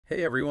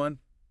Hey everyone,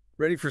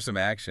 ready for some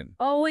action?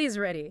 Always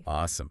ready.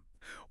 Awesome.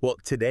 Well,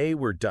 today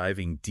we're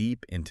diving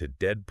deep into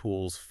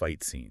Deadpool's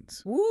fight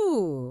scenes.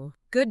 Ooh,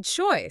 good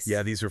choice.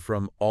 Yeah, these are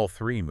from all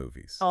three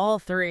movies. All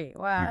three.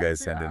 Wow. You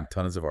guys send in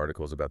tons of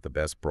articles about the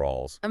best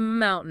brawls. A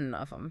mountain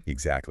of them.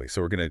 Exactly.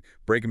 So we're going to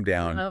break them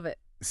down, Love it.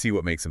 see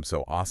what makes them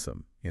so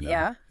awesome,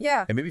 Yeah.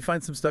 And maybe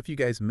find some stuff you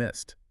guys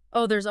missed.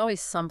 Oh, there's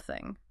always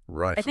something.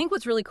 Right. I think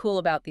what's really cool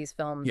about these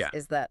films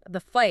is that the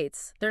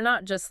fights, they're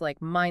not just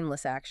like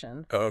mindless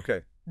action. Oh,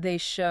 okay. They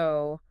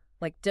show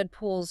like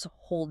Deadpool's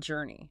whole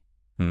journey.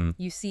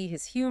 You see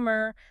his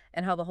humor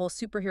and how the whole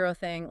superhero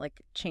thing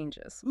like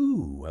changes.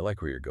 Ooh, I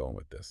like where you're going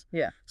with this.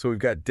 Yeah. So we've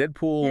got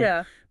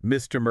Deadpool,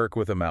 Mr. Merc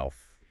with a mouth,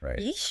 right?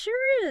 He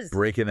sure is.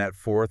 Breaking that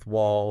fourth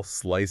wall,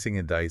 slicing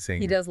and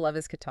dicing. He does love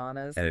his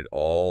katanas. And it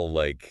all,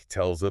 like,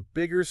 tells a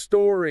bigger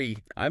story.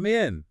 I'm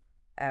in.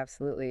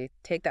 Absolutely.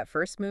 Take that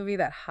first movie,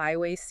 that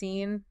highway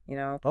scene,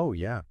 Oh,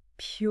 yeah.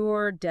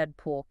 pure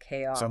Deadpool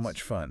chaos. So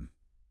much fun.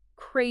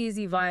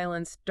 Crazy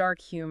violence,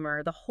 dark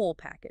humor, the whole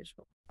package.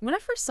 When I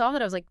first saw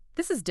that, I was like,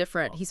 this is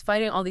different. He's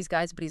fighting all these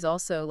guys, but he's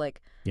also,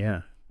 like,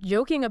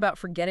 joking about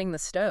forgetting the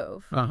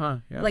stove. Yeah.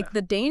 Like,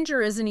 the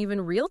danger isn't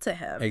even real to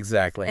him.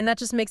 Exactly. And that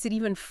just makes it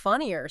even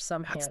funnier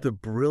somehow. That's the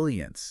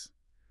brilliance.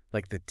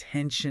 Like, the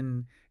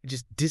tension, it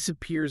just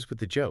disappears with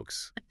the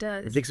jokes. It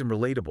does. It makes him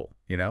relatable,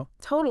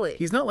 Totally.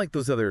 He's not like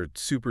those other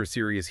super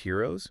serious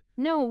heroes.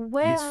 No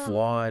way. He's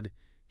flawed,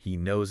 he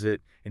knows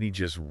it, and he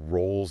just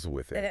rolls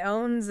with it. It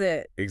owns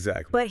it.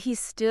 Exactly. But he's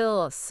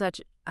still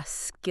such a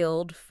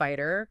skilled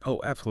fighter.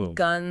 Oh, absolutely.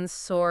 Guns,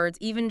 swords,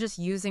 even just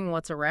using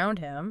what's around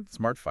him.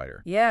 Smart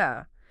fighter.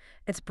 Yeah.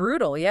 It's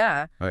brutal,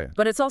 yeah. Oh, yeah.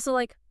 But it's also,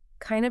 like,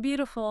 kind of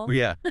beautiful.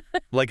 Yeah.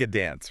 Like a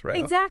dance, right?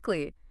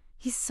 Exactly.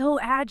 He's so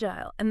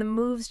agile, and the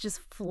moves just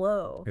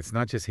flow. It's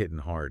not just hitting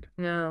hard.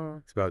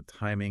 No. It's about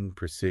timing,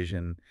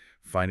 precision,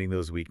 finding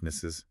those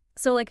weaknesses.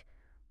 So, like,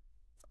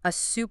 a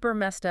super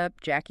messed up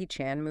Jackie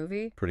Chan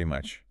movie, Pretty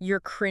much. you're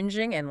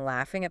cringing and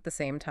laughing at the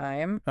same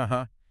time.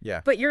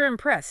 Yeah. But you're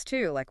impressed,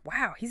 too. Like,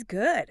 wow, he's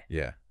good.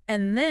 Yeah.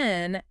 And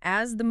then,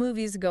 as the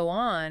movies go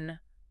on,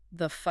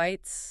 the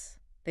fights,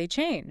 they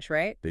change,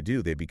 right? They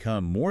do. They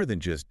become more than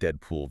just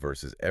Deadpool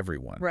versus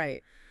everyone.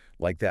 Right.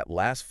 Like that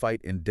last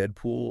fight in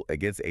Deadpool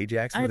against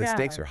Ajax, where the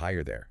stakes are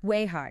higher there.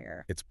 Way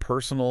higher. It's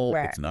personal.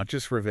 Right. It's not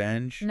just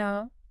revenge.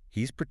 No.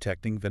 He's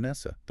protecting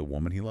Vanessa, the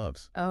woman he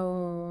loves.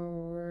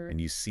 Oh.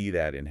 And you see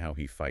that in how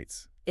he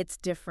fights. It's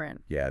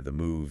different. Yeah, the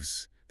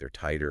moves, they're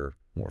tighter,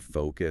 more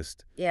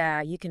focused.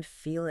 Yeah, you can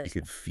feel it. You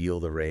can feel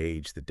the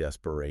rage, the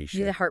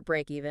desperation. The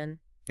heartbreak even.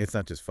 It's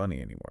not just funny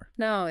anymore.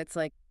 No, it's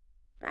like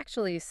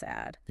actually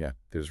sad. Yeah,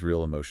 there's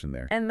real emotion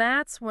there. And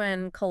that's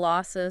when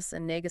Colossus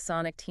and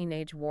Negasonic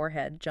Teenage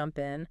Warhead jump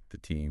in. The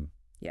team.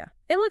 Yeah.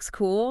 It looks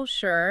cool,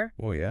 sure.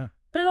 Oh, yeah.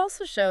 But it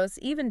also shows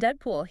even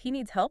Deadpool, he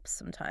needs help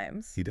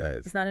sometimes. He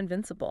does. He's not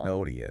invincible.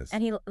 No, he is.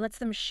 And he lets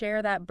them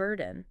share that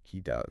burden. He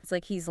does. It's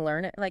like he's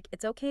learning, like,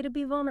 it's okay to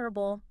be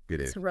vulnerable.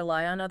 It is. To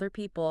rely on other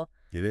people.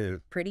 It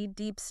is. Pretty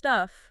deep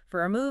stuff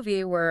for a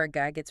movie where a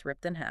guy gets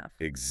ripped in half.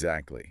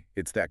 Exactly.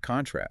 It's that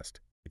contrast.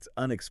 It's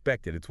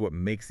unexpected. It's what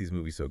makes these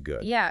movies so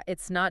good. Yeah,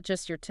 it's not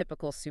just your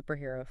typical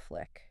superhero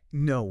flick.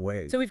 No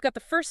way. So we've got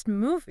the first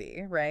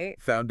movie, right?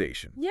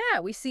 Foundation. Yeah,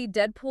 we see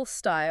Deadpool's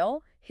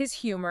style, his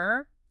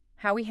humor,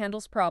 how he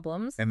handles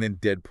problems. And then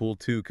Deadpool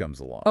 2 comes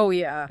along. Oh,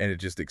 yeah. And it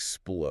just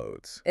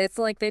explodes. It's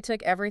like they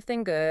took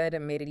everything good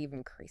and made it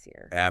even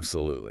crazier.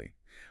 Absolutely.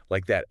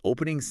 Like that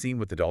opening scene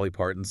with the Dolly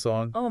Parton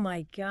song. Oh,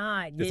 my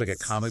God. It's like a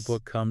comic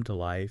book come to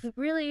life. It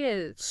really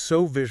is.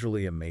 So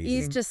visually amazing.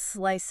 He's just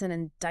slicing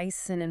and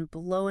dicing and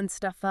blowing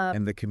stuff up.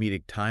 And the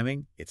comedic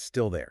timing, it's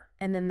still there.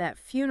 And then that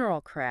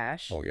funeral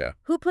crash. Oh, yeah.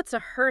 Who puts a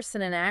hearse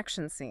in an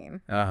action scene?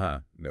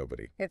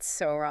 Nobody. It's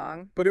so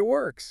wrong. But it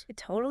works. It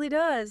totally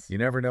does. You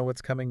never know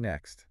what's coming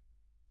next.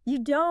 You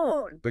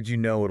don't. But you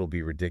know it'll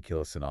be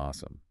ridiculous and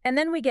awesome. And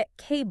then we get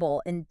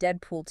Cable in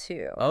Deadpool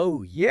 2.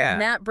 Oh, yeah.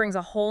 And that brings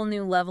a whole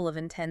new level of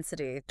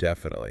intensity.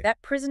 Definitely.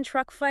 That prison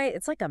truck fight,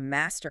 it's like a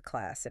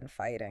masterclass in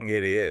fighting.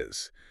 It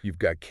is. You've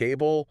got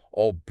Cable,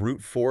 all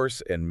brute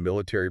force and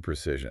military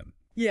precision.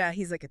 Yeah,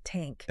 he's like a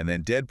tank. And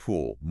then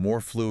Deadpool,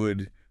 more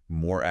fluid,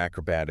 more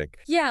acrobatic.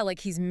 Yeah, like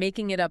he's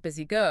making it up as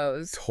he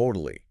goes.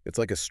 Totally. It's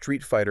like a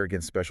street fighter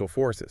against special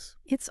forces.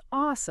 It's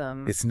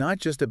awesome. It's not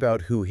just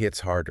about who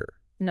hits harder.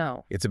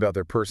 No. It's about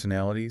their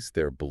personalities,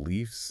 their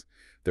beliefs,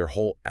 their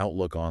whole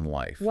outlook on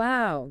life.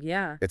 Wow,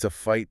 yeah. It's a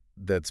fight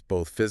that's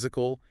both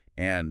physical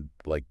and,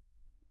 like,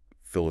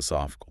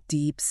 philosophical.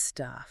 Deep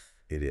stuff.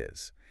 It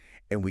is.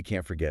 And we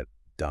can't forget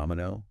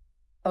Domino.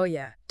 Oh,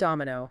 yeah,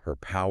 Domino. Her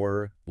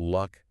power,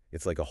 luck,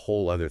 it's like a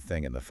whole other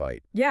thing in the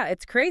fight. Yeah,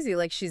 it's crazy,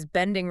 like she's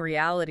bending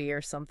reality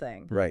or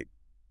something. Right.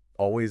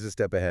 Always a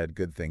step ahead.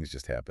 Good things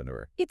just happen to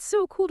her. It's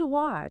so cool to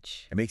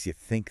watch. It makes you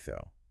think,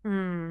 though.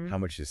 How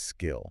much is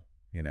skill,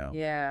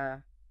 Yeah.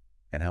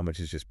 And how much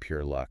is just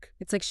pure luck.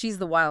 It's like she's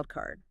the wild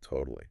card.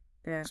 Totally.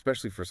 Yeah.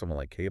 Especially for someone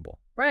like Cable.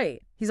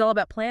 Right. He's all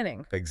about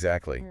planning.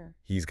 Exactly. Yeah.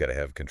 He's got to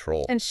have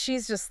control. And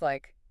she's just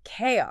like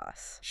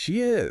chaos.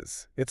 She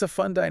is. It's a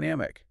fun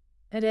dynamic.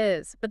 It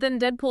is. But then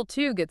Deadpool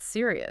 2 gets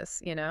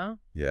serious, you know?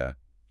 Yeah,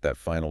 that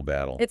final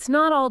battle. It's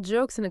not all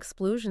jokes and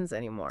explosions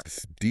anymore.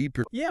 It's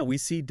deeper. Yeah, we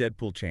see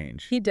Deadpool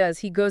change. He does.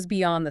 He goes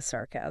beyond the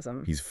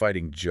sarcasm. He's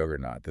fighting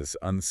Juggernaut, this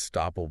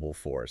unstoppable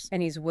force.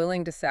 And he's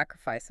willing to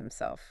sacrifice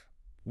himself.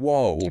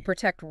 Whoa. To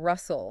protect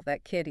Russell,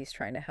 that kid he's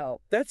trying to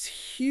help. That's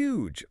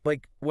huge.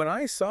 Like, when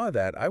I saw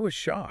that, I was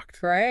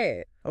shocked.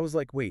 Right. I was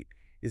like, wait,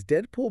 is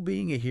Deadpool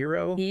being a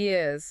hero? He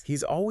is.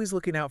 He's always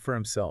looking out for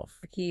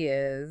himself. He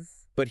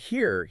is. But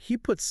here, he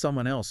puts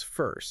someone else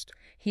first.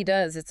 He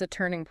does. It's a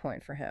turning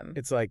point for him.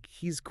 It's like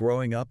he's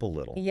growing up a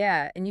little.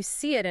 Yeah, and you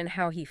see it in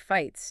how he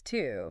fights,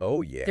 too.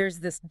 Oh, yeah. There's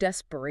this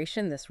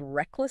desperation, this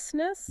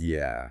recklessness.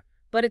 Yeah.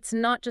 But it's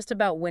not just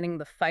about winning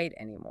the fight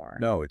anymore.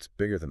 No, it's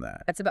bigger than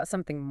that. It's about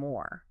something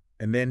more.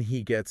 And then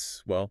he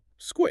gets, well,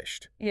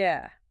 squished.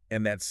 Yeah.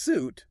 And that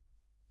suit,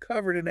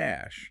 covered in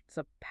ash. It's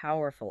a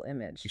powerful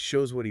image. It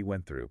shows what he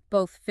went through.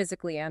 Both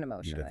physically and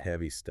emotionally. The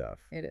heavy stuff.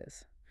 It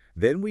is.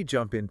 Then we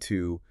jump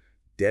into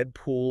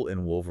Deadpool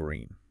and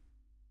Wolverine.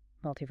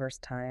 Multiverse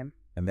time.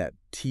 And that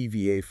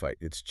TVA fight,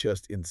 it's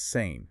just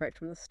insane. Right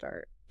from the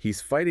start. He's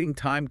fighting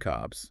time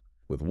cops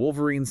with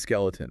Wolverine's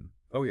skeleton.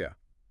 Oh, yeah.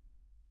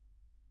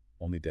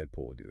 Only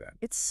Deadpool would do that.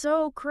 It's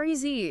so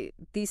crazy.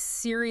 These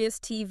serious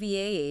TVA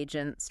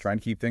agents. Trying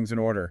to keep things in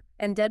order.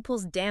 And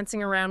Deadpool's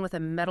dancing around with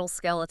a metal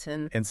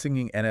skeleton. And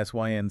singing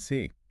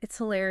NSYNC. It's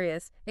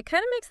hilarious. It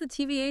kind of makes the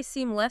TVA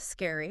seem less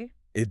scary.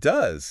 It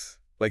does.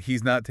 Like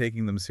he's not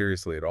taking them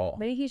seriously at all.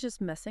 Maybe he's just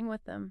messing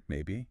with them.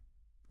 Maybe.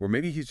 Or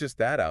maybe he's just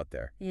that out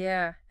there.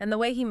 Yeah. And the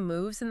way he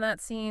moves in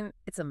that scene,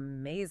 it's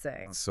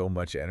amazing. So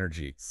much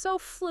energy. So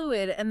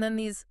fluid. And then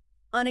these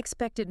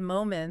unexpected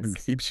moments.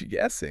 It keeps you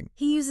guessing.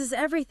 He uses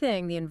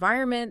everything. The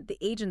environment, the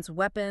agent's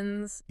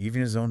weapons.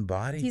 Even his own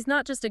body. He's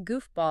not just a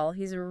goofball.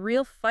 He's a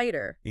real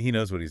fighter. He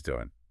knows what he's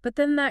doing. But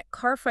then that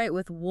car fight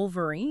with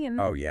Wolverine.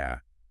 Oh, yeah.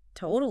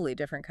 Totally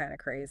different kind of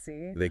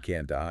crazy. They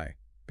can't die,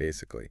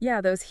 basically. Yeah,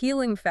 those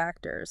healing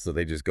factors. So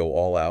they just go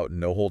all out,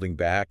 no holding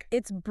back.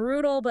 It's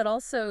brutal, but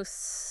also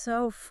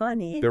so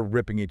funny. They're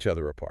ripping each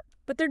other apart.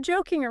 But they're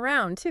joking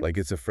around, too. Like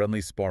it's a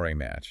friendly sparring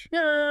match.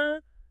 Yeah.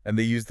 And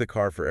they use the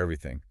car for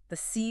everything. The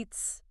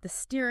seats, the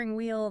steering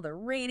wheel, the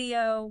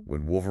radio.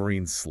 When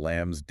Wolverine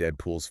slams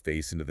Deadpool's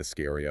face into the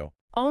stereo.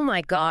 Oh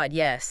my God,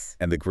 yes.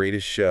 And the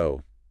greatest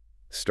show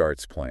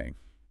starts playing.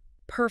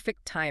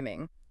 Perfect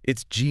timing.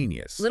 It's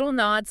genius. Little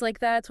nods like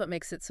that's what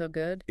makes it so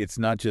good. It's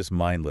not just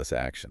mindless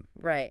action.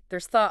 Right.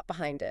 There's thought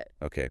behind it.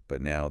 Okay, but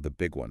now the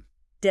big one.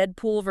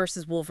 Deadpool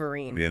versus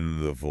Wolverine.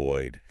 In the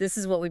void. This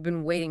is what we've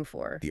been waiting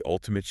for. The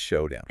ultimate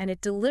showdown. And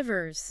it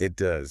delivers. It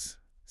does.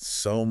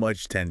 So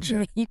much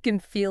tension. You can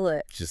feel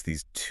it. Just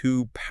these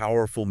two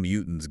powerful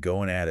mutants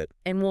going at it.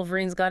 And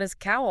Wolverine's got his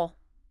cowl.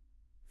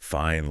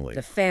 Finally.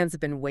 The fans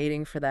have been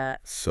waiting for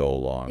that. So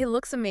long. It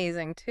looks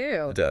amazing,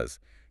 too. It does.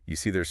 You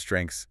see their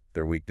strengths,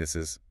 their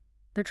weaknesses.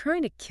 They're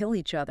trying to kill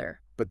each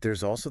other. But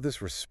there's also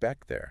this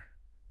respect there.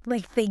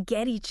 Like, they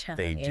get each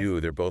other. They do.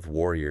 They're both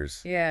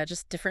warriors. Yeah,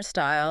 just different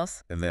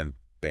styles. And then,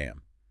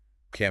 bam.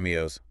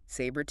 Cameos.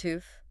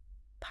 Sabretooth,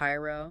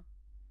 Pyro,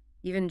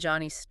 even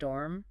Johnny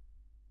Storm.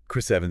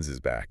 Chris Evans is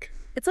back.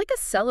 It's like a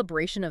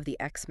celebration of the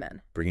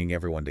X-Men. Bringing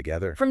everyone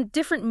together. From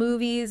different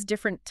movies,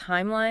 different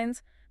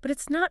timelines, but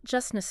it's not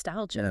just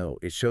nostalgia. No,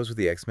 it shows what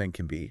the X-Men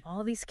can be.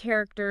 All these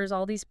characters,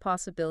 all these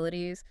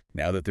possibilities.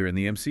 Now that they're in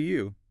the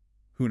MCU,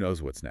 who knows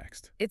what's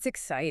next? It's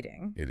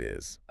exciting. It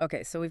is.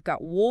 Okay, so we've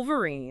got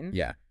Wolverine.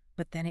 Yeah.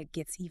 But then it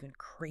gets even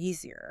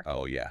crazier.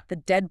 Oh, yeah. The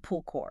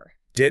Deadpool Corps.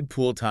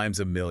 Deadpool times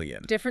a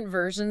million. Different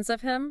versions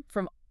of him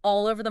from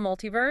all over the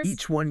multiverse.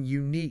 Each one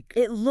unique.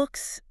 It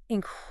looks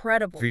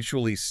incredible.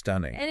 Visually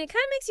stunning. And it kind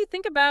of makes you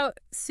think about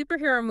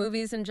superhero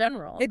movies in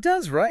general. It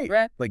does, right?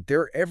 Right. Like,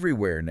 they're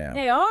everywhere now.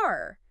 They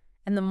are.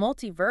 And the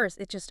multiverse,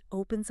 it just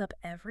opens up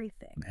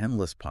everything. An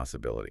endless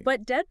possibility.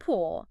 But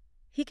Deadpool,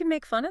 he can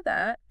make fun of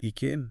that. He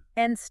can.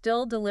 And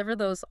still deliver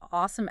those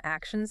awesome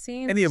action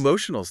scenes. And the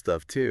emotional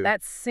stuff, too.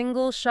 That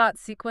single shot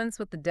sequence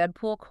with the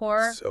Deadpool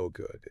Corps. So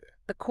good.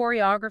 The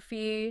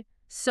choreography,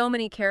 so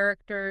many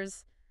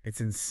characters. It's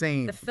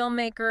insane. The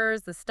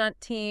filmmakers, the stunt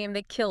team,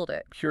 they killed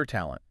it. Pure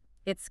talent.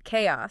 It's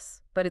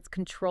chaos, but it's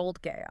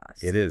controlled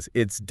chaos. It is.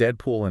 It's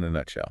Deadpool in a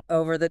nutshell.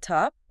 Over the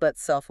top, but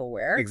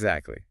self-aware.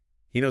 Exactly.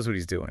 He knows what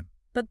he's doing.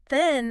 But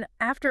then,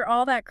 after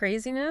all that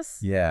craziness,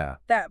 Yeah.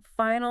 that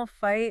final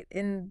fight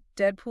in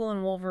Deadpool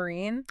and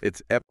Wolverine.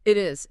 It's It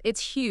is.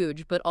 It's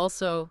huge, but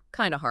also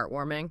kind of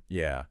heartwarming.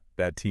 Yeah,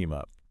 that team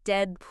up.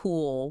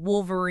 Deadpool,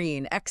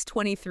 Wolverine,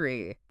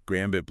 X-23.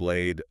 Gambit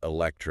Blade,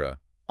 Elektra.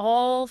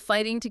 All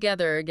fighting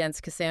together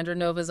against Cassandra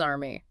Nova's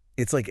army.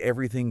 It's like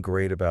everything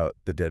great about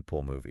the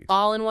Deadpool movies.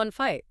 All in one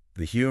fight.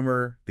 The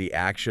humor, the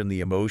action,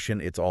 the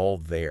emotion, it's all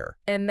there.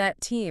 And that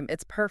team,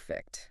 it's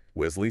perfect.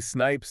 Wesley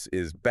Snipes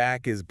is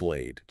back as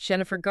Blade.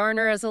 Jennifer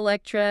Garner as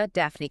Elektra,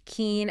 Daphne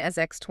Keane as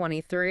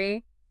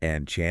X-23.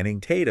 And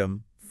Channing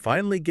Tatum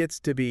finally gets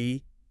to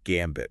be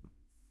Gambit.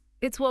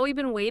 It's what we've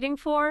been waiting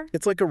for.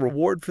 It's like a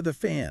reward for the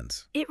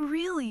fans. It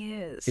really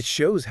is. It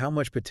shows how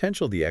much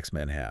potential the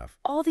X-Men have.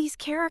 All these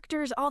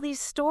characters, all these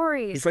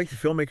stories. It's like the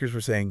filmmakers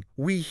were saying,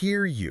 we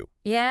hear you.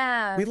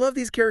 Yeah. We love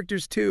these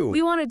characters too.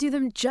 We want to do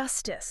them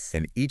justice.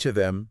 And each of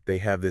them, they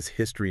have this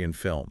history in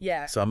film.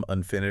 Yeah. Some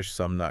unfinished,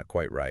 some not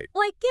quite right.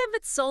 Like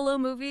Gambit's solo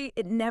movie,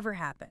 it never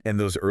happened. And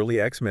those ery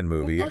X-Men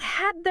movies, It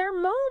had their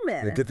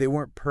moment. they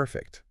weren't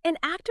perfect. And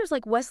actors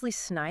like Wesley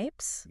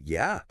Snipes,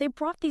 Yeah. they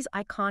brought these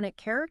iconic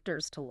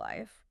characters to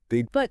life.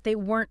 But they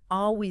weren't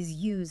always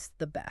used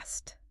the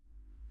best.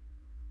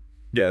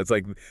 Yeah, it's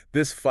like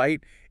this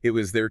fight, it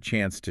was their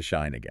chance to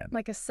shine again.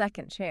 Like a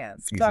second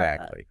chance.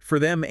 Exactly. For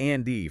them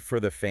and for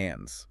the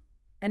fans.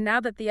 And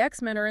now that the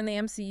X-Men are in the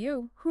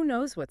MCU, who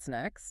knows what's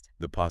next?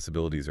 The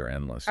possibilities are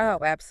endless. Oh,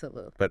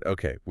 absolutely. But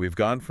okay, we've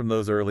gone from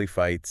those early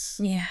fights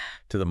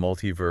to the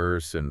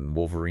multiverse and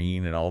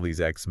Wolverine and all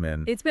these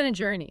X-Men. It's been a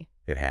journey.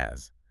 It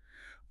has.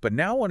 But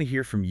now I want to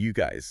hear from you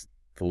guys,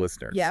 the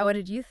listeners. Yeah, what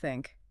did you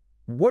think?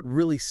 What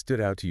really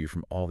stood out to you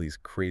from all these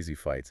crazy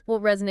fights?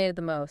 What resonated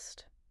the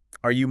most?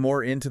 Are you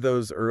more into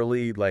those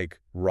early, like,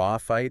 raw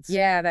fights?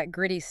 Yeah, that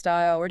gritty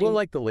style. Or do you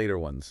like the later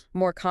ones?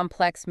 More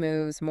complex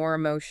moves, more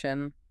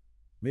emotion.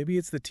 Maybe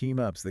it's the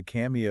team-ups, the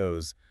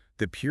cameos,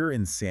 the pure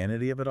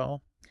insanity of it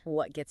all?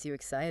 What gets you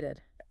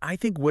excited? I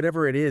think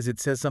whatever it is, it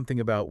says something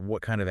about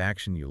what kind of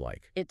action you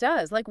like. It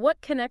does. Like, what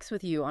connects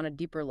with you on a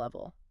deeper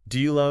level? Do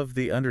you love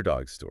the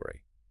underdog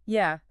story?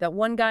 Yeah, that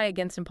one guy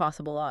against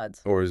impossible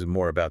odds. Or is it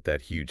more about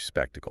that huge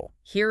spectacle?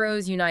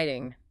 Heroes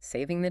uniting,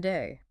 saving the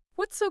day.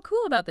 What's so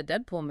cool about the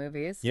Deadpool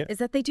movies is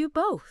that they do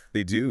both.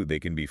 They do. They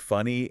can be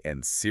funny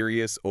and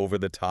serious, over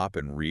the top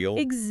and real.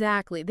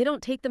 Exactly. They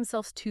don't take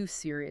themselves too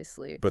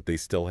seriously. But they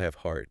still have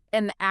heart.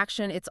 And the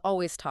action, it's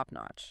always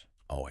top-notch.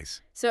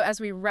 Always. So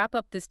as we wrap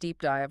up this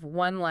deep dive,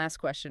 one last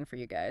question for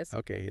you guys.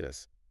 Okay, hit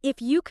us.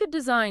 If you could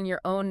design your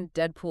own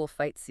Deadpool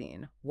fight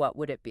scene, what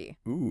would it be?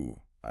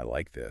 Ooh, I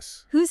like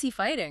this. Who's he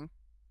fighting?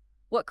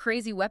 What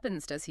crazy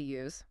weapons does he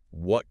use?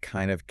 What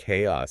kind of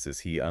chaos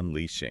is he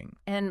unleashing?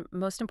 And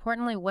most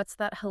importantly, what's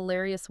that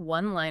hilarious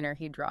one-liner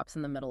he drops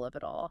in the middle of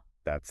it all?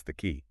 That's the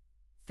key.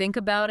 Think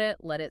about it,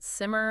 let it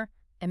simmer,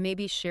 and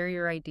maybe share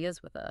your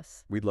ideas with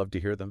us. We'd love to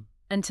hear them.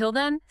 Until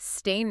then,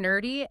 stay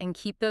nerdy and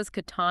keep those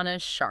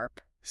katanas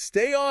sharp.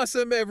 Stay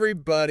awesome,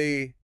 everybody!